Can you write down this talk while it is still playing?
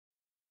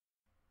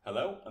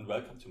Hello and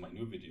welcome to my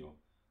new video.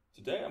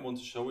 Today I want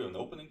to show you an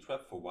opening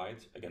trap for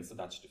white against the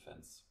Dutch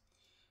defense.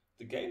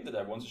 The game that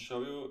I want to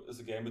show you is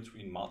a game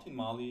between Martin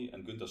Marley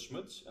and Günther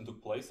Schmidt and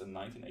took place in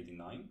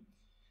 1989.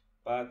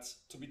 But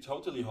to be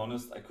totally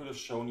honest, I could have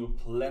shown you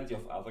plenty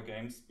of other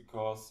games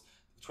because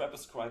the trap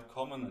is quite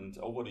common and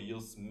over the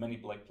years many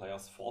black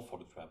players fall for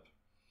the trap.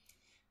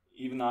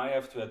 Even I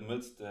have to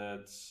admit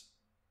that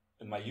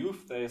in my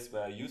youth days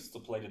where I used to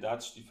play the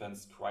Dutch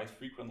defense quite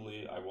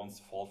frequently, I once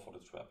fall for the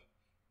trap.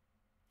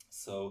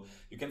 So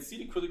you can see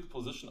the critical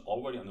position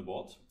already on the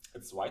board.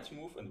 It's right to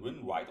move and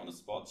win right on the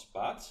spot,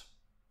 but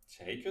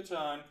take your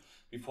time.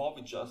 Before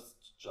we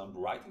just jump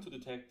right into the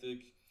tactic,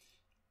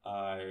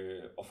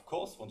 I of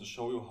course want to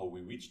show you how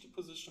we reached the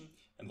position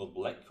and what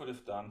black could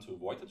have done to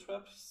avoid the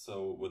trap.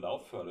 So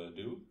without further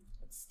ado,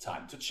 it's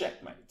time to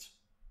checkmate.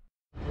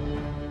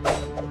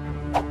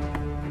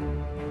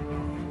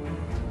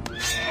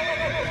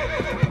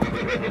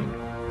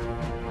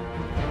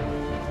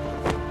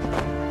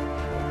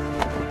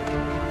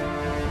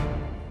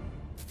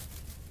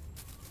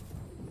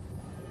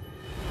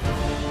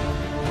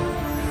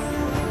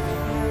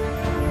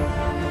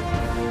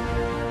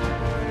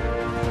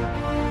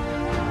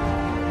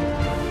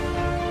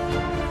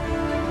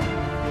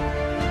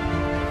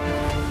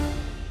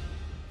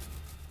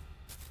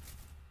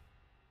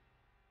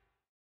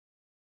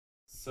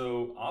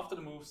 So after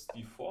the moves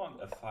d4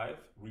 and f5,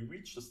 we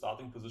reach the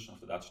starting position of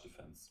the Dutch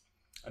defense.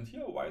 And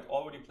here white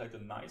already played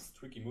a nice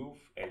tricky move,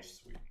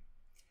 h3.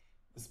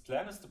 His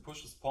plan is to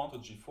push his pawn to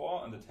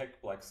g4 and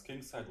attack black's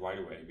kingside right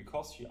away,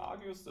 because he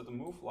argues that a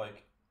move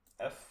like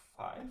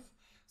f5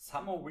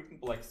 somehow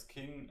weakened black's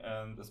king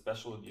and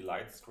especially the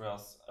light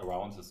squares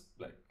around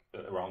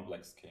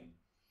black's king.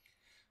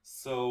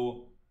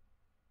 So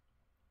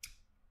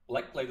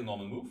black played a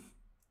normal move,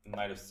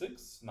 knight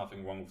f6,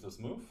 nothing wrong with this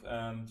move,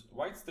 and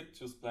white stick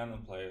to his plan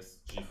and plays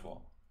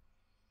g4.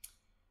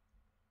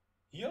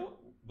 Here,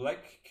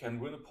 black can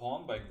win a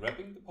pawn by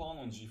grabbing the pawn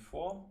on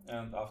g4,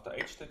 and after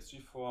h takes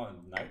g4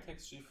 and knight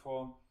takes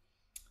g4,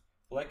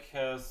 white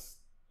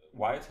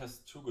has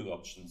two good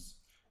options.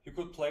 He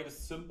could play the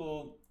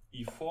simple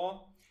e4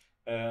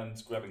 and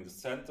grabbing the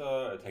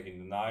center, attacking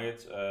the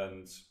knight,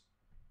 and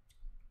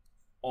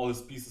all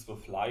his pieces will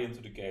fly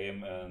into the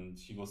game and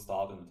he will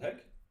start an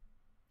attack.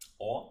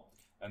 Or,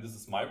 and this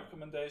is my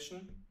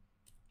recommendation,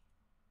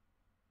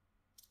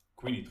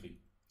 queen e3.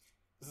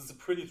 This is a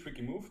pretty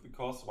tricky move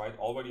because white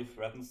already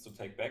threatens to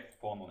take back the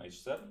pawn on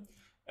h7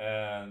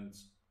 and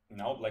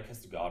now black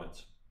has to guard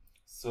it.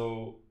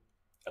 So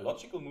a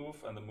logical move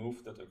and a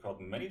move that occurred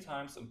many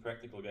times in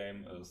practical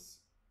game is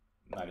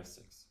knight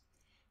f6.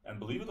 And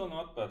believe it or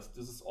not, but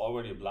this is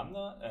already a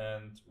blunder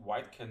and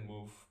white can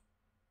move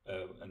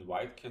and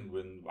white can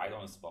win right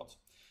on the spot.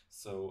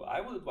 So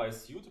I would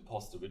advise you to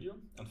pause the video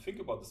and think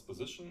about this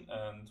position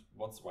and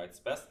what's white's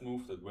best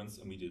move that wins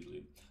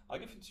immediately. I'll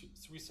give you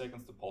 3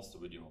 seconds to pause the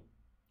video.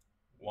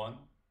 1,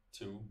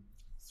 2,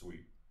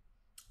 3.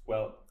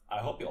 Well, I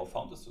hope you all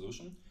found the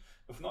solution.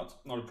 If not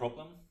a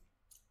problem.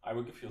 I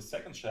will give you a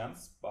second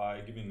chance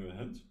by giving you a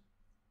hint.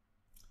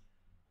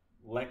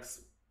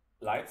 Black's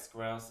light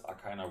squares are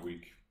kinda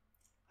weak.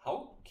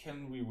 How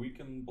can we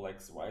weaken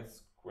black's white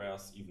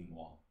squares even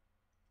more?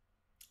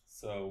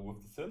 So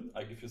with the hint,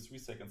 I give you 3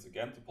 seconds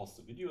again to pause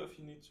the video if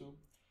you need to,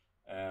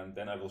 and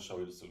then I will show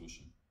you the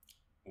solution.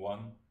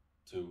 1,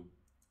 2,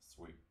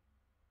 3.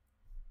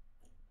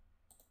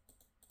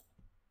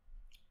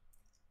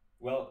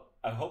 Well,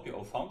 I hope you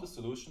all found the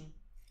solution.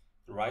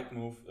 The right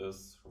move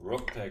is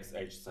rook takes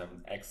h7,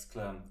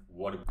 exclam.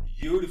 What a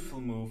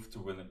beautiful move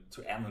to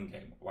end the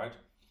game, right?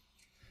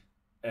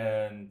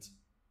 And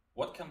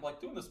what can black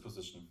do in this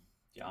position?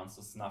 The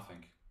answer is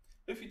nothing.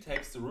 If he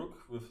takes the rook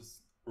with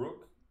his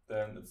rook,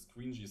 then it's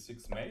queen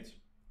g6 mate.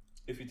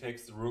 If he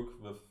takes the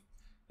rook with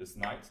his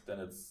knight, then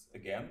it's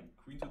again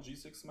queen to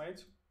g6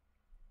 mate.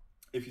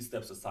 If he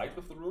steps aside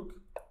with the rook,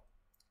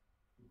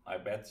 I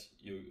bet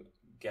you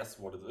guess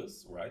what it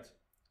is, right?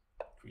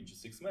 Queen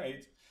g6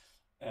 mate.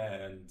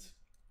 And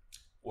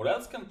what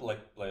else can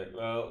black play?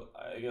 Well,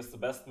 I guess the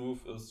best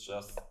move is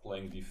just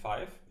playing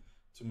d5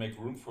 to make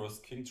room for his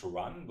king to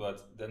run,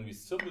 but then we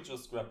simply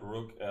just grab a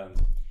rook and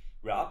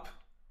we're up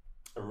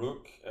a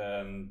rook,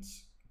 and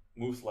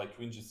moves like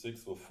queen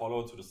g6 will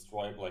follow to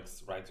destroy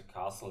black's right to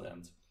castle,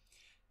 and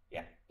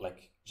yeah,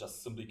 black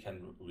just simply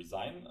can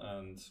resign,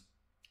 and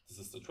this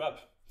is the trap.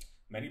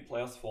 Many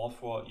players fall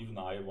for, even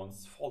I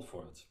once fall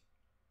for it.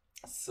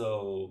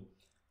 So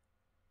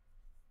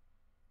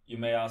you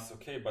may ask,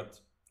 okay, but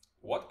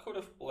what could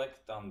have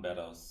black done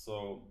better?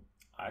 So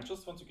I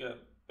just want to get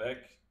back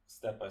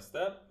step by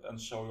step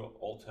and show you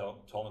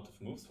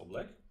alternative moves for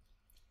black.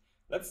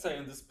 Let's say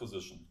in this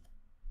position,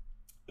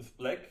 if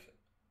black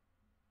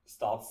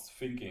starts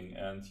thinking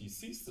and he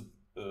sees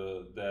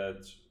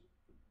that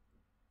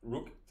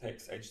rook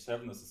takes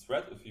h7 as a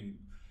threat, if he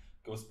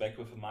goes back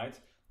with a knight,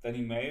 then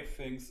he may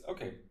think,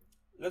 okay,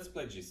 let's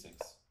play g6.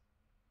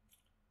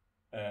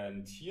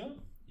 And here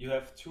you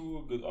have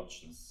two good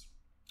options.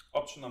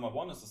 Option number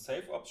 1 is a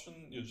safe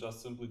option. You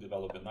just simply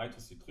develop a knight to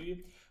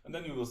c3, and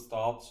then you will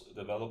start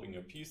developing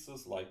your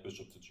pieces like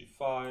bishop to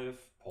g5,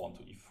 pawn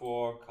to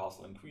e4,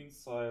 castle and queen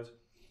side,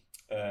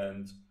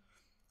 and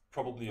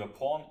probably your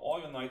pawn or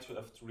your knight to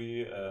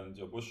f3, and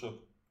your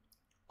bishop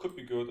could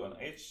be good on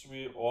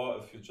h3, or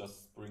if you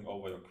just bring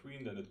over your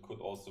queen, then it could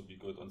also be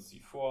good on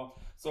c4.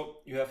 So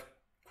you have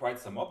quite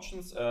some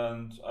options,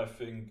 and I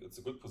think it's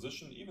a good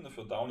position. Even if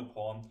you're down a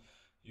pawn,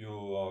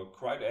 you are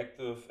quite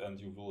active and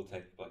you will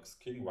attack black's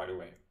king right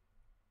away.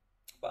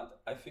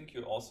 But I think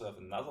you also have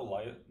another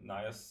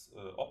nice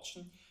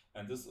option,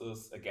 and this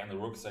is again a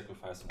rook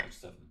sacrifice on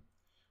h7.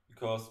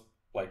 Because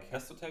black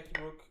has to take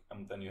the rook,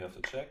 and then you have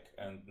to check,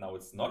 and now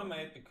it's not a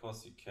mate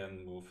because he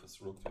can move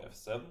his rook to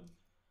f7.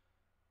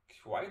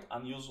 Quite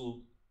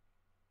unusual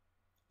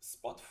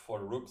spot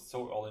for a rook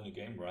so early in the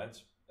game,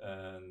 right?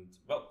 And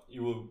well,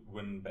 you will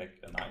win back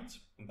a knight,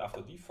 and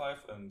after d5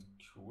 and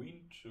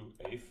queen to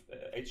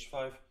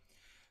h5,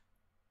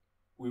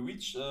 we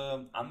reach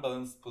an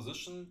unbalanced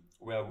position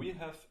where we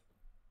have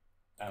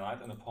a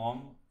knight and a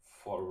pawn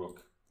for a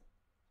rook.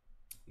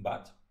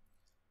 But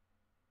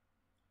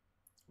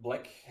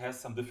black has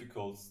some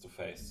difficulties to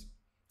face.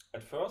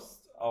 At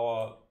first,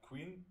 our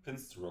queen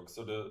pins the rook,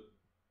 so the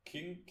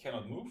king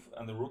cannot move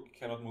and the rook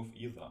cannot move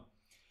either.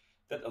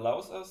 That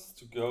allows us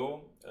to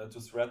go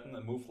to threaten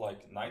a move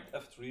like knight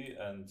f3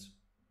 and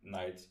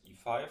knight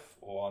e5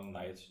 or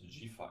knight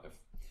g5.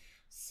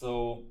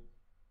 So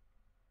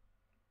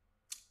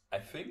I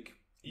think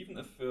even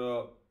if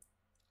we're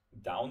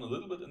down a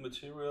little bit in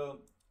material,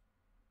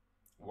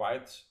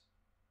 white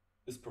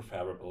is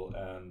preferable.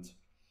 And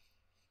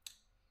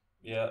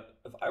yeah,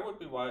 if I would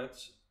be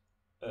white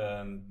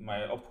and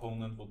my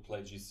opponent would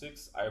play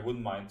g6, I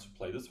wouldn't mind to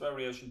play this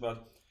variation,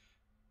 but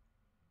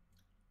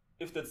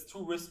if that's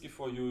too risky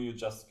for you, you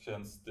just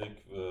can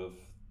stick with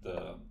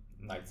the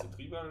knight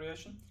c3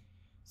 variation.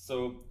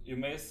 So you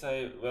may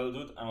say, well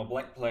dude, I'm a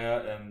black player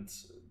and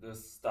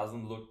this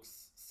doesn't look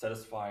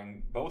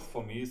satisfying both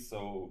for me,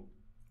 so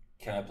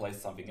can I play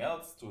something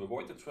else to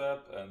avoid the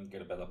trap and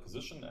get a better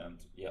position? And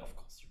yeah, of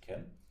course you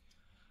can.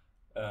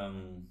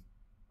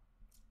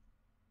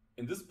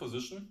 In this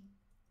position,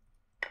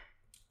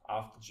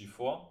 after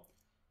g4,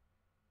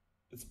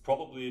 it's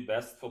probably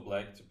best for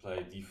black to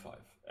play d5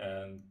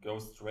 and go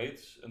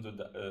straight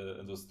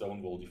into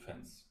stone wall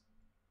defense.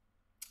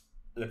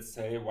 Let's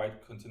say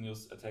white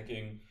continues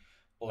attacking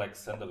black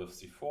center with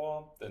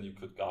c4, then you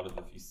could guard it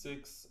with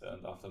e6,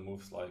 and after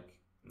moves like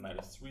knight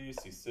f3,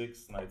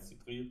 c6, knight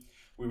c3,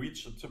 we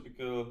reach a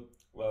typical,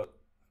 well,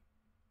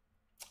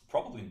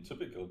 probably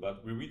typical,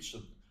 but we reach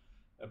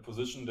a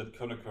position that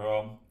can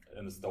occur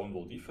in the stone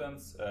wall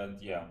defense.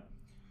 And yeah,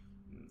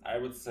 I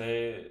would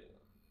say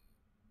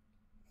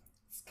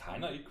it's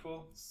kind of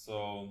equal,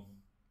 so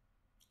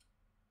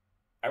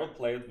I would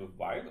play it with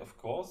white, of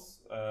course,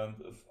 and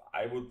if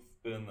I would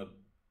have been a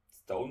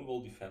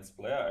stonewall defense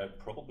player, I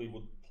probably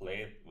would play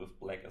it with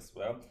black as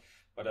well,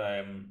 but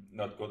I'm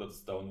not good at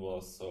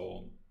stonewall,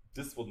 so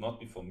this would not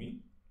be for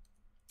me.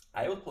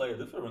 I would play a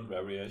different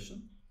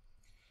variation,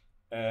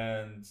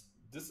 and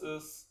this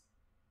is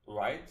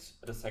right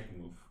at the second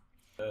move.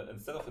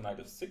 Instead of the knight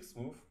f6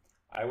 move,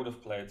 I would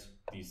have played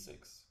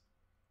d6.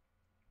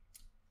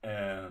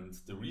 And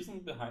the reason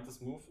behind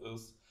this move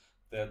is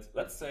that,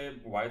 let's say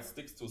white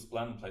sticks to his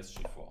plan and plays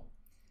g4.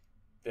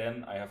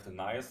 Then I have the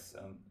nice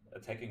and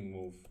attacking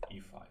move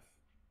e5.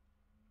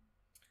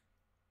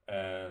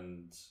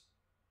 And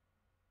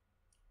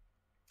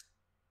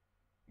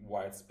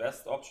white's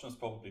best option is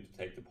probably to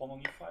take the pawn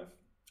on e5.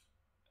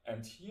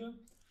 And here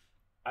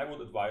I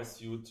would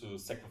advise you to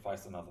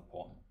sacrifice another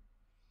pawn.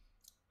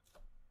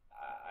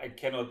 I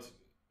cannot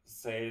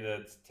say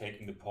that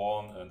taking the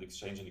pawn and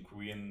exchanging the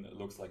queen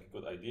looks like a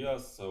good idea.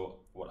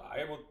 So what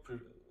I would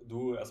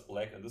do as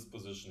black in this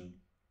position,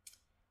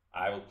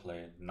 I will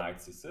play knight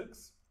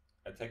c6,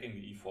 attacking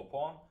the e4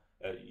 pawn,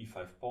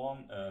 e5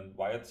 pawn, and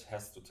white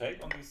has to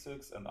take on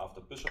d6, and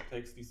after bishop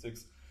takes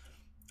d6,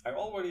 I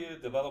already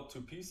developed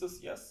two pieces.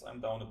 Yes,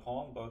 I'm down a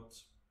pawn, but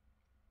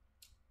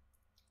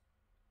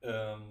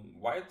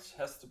white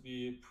has to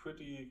be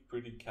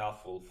pretty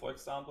careful. For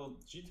example,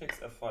 g takes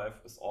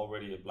f5 is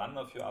already a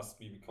blunder if you ask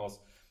me, because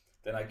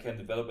then I can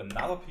develop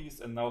another piece,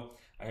 and now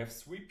I have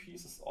three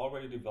pieces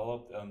already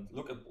developed. And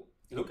look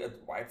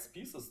at white's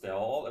pieces, they're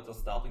all at the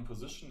starting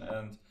position,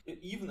 and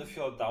even if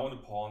you're down a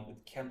pawn,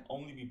 it can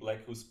only be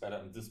black who's better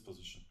in this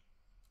position.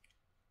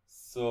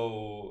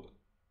 So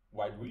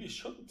white really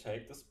shouldn't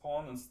take this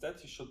pawn. Instead,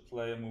 he should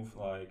play a move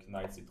like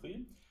knight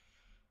c3,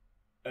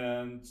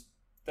 and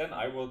then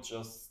I will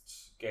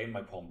just gain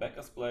my pawn back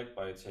as black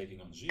by taking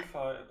on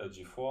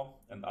g4,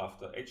 and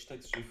after h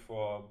takes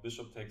g4,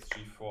 bishop takes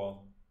g4,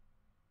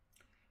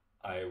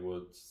 I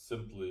would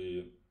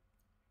simply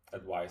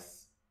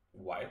advise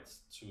white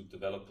to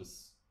develop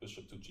his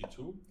bishop to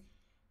g2,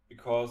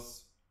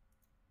 because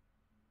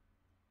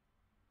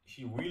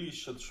he really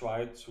should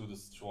try to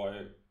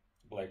destroy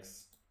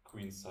black's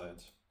queen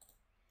side.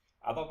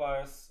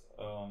 Otherwise,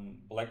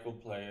 black will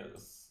play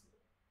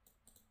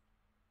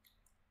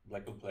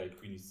black will play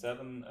queen e7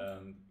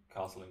 and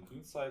castle and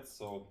queenside.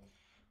 So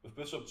with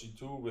bishop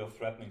g2 we are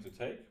threatening to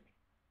take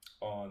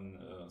on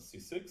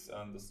c6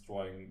 and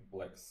destroying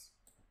black's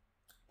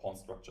pawn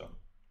structure,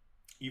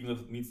 even if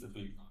it means that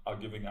we are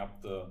giving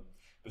up the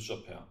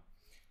bishop pair.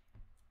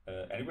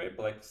 Anyway,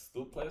 black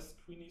still plays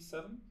queen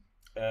e7,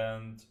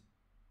 and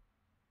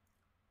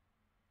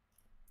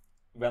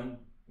when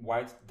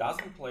white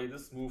doesn't play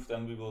this move,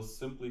 then we will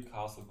simply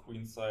castle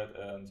queenside,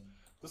 and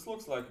this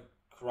looks like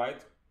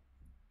quite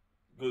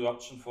good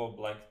option for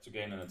black to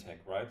gain an attack,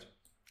 right?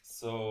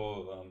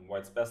 So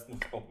white's best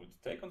move is probably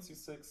to take on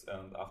c6,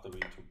 and after we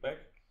took back,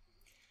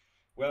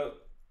 well,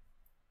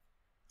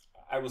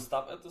 I will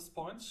stop at this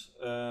point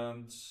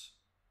and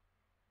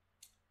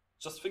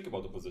just think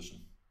about the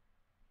position.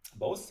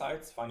 Both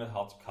sides find it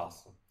hard to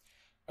castle.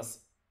 As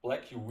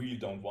black, you really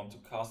don't want to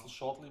castle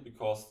shortly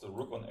because the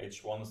rook on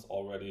h1 is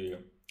already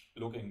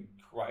looking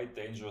quite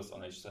dangerous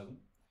on h7.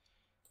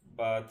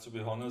 But to be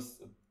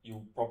honest,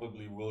 you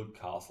probably will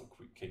castle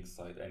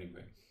kingside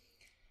anyway.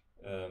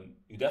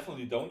 You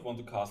definitely don't want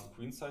to castle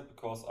queenside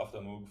because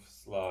after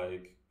moves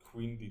like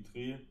queen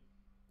d3,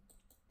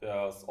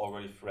 there's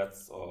already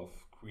threats of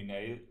queen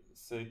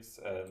a6,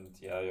 and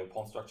yeah, your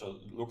pawn structure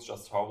looks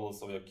just horrible,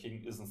 so your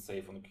king isn't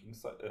safe on the king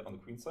side, on the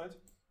queen side.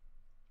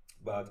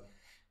 But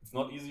it's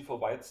not easy for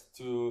white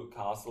to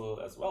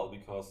castle as well,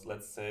 because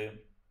let's say,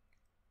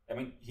 I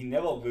mean, he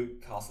never will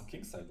castle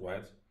kingside,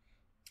 right?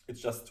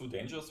 It's just too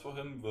dangerous for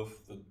him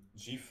with the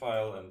g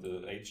file and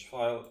the h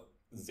file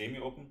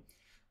semi-open.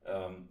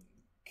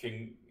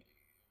 King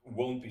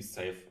won't be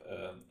safe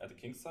at the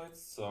king side,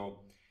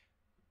 so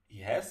he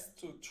has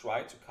to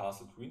try to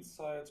castle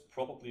queenside,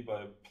 probably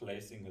by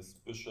placing his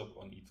bishop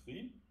on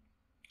e3.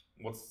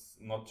 What's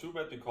not too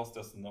bad because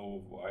there's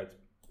no white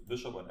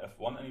bishop on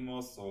f1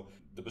 anymore, so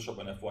the bishop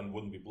on f1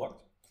 wouldn't be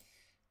blocked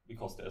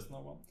because there is no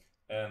one.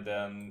 And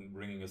then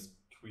bringing his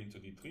queen to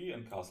d3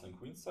 and castling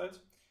queenside.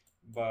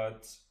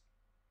 But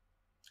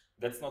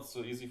that's not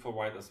so easy for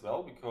white as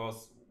well,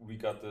 because we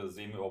got the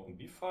semi-open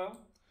b file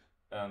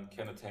and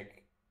can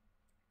attack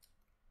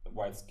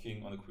white's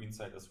king on the queen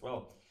side as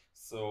well.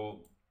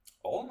 So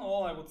all in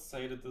all, I would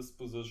say that this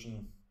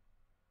position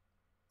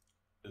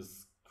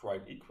is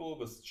quite equal,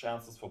 with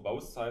chances for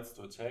both sides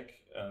to attack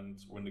and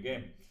win the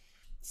game.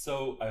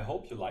 So I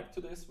hope you liked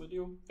today's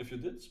video. If you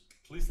did,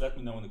 please let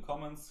me know in the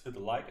comments, hit the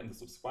like and the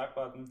subscribe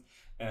button,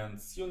 and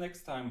see you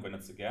next time when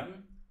it's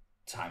again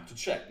time to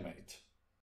checkmate.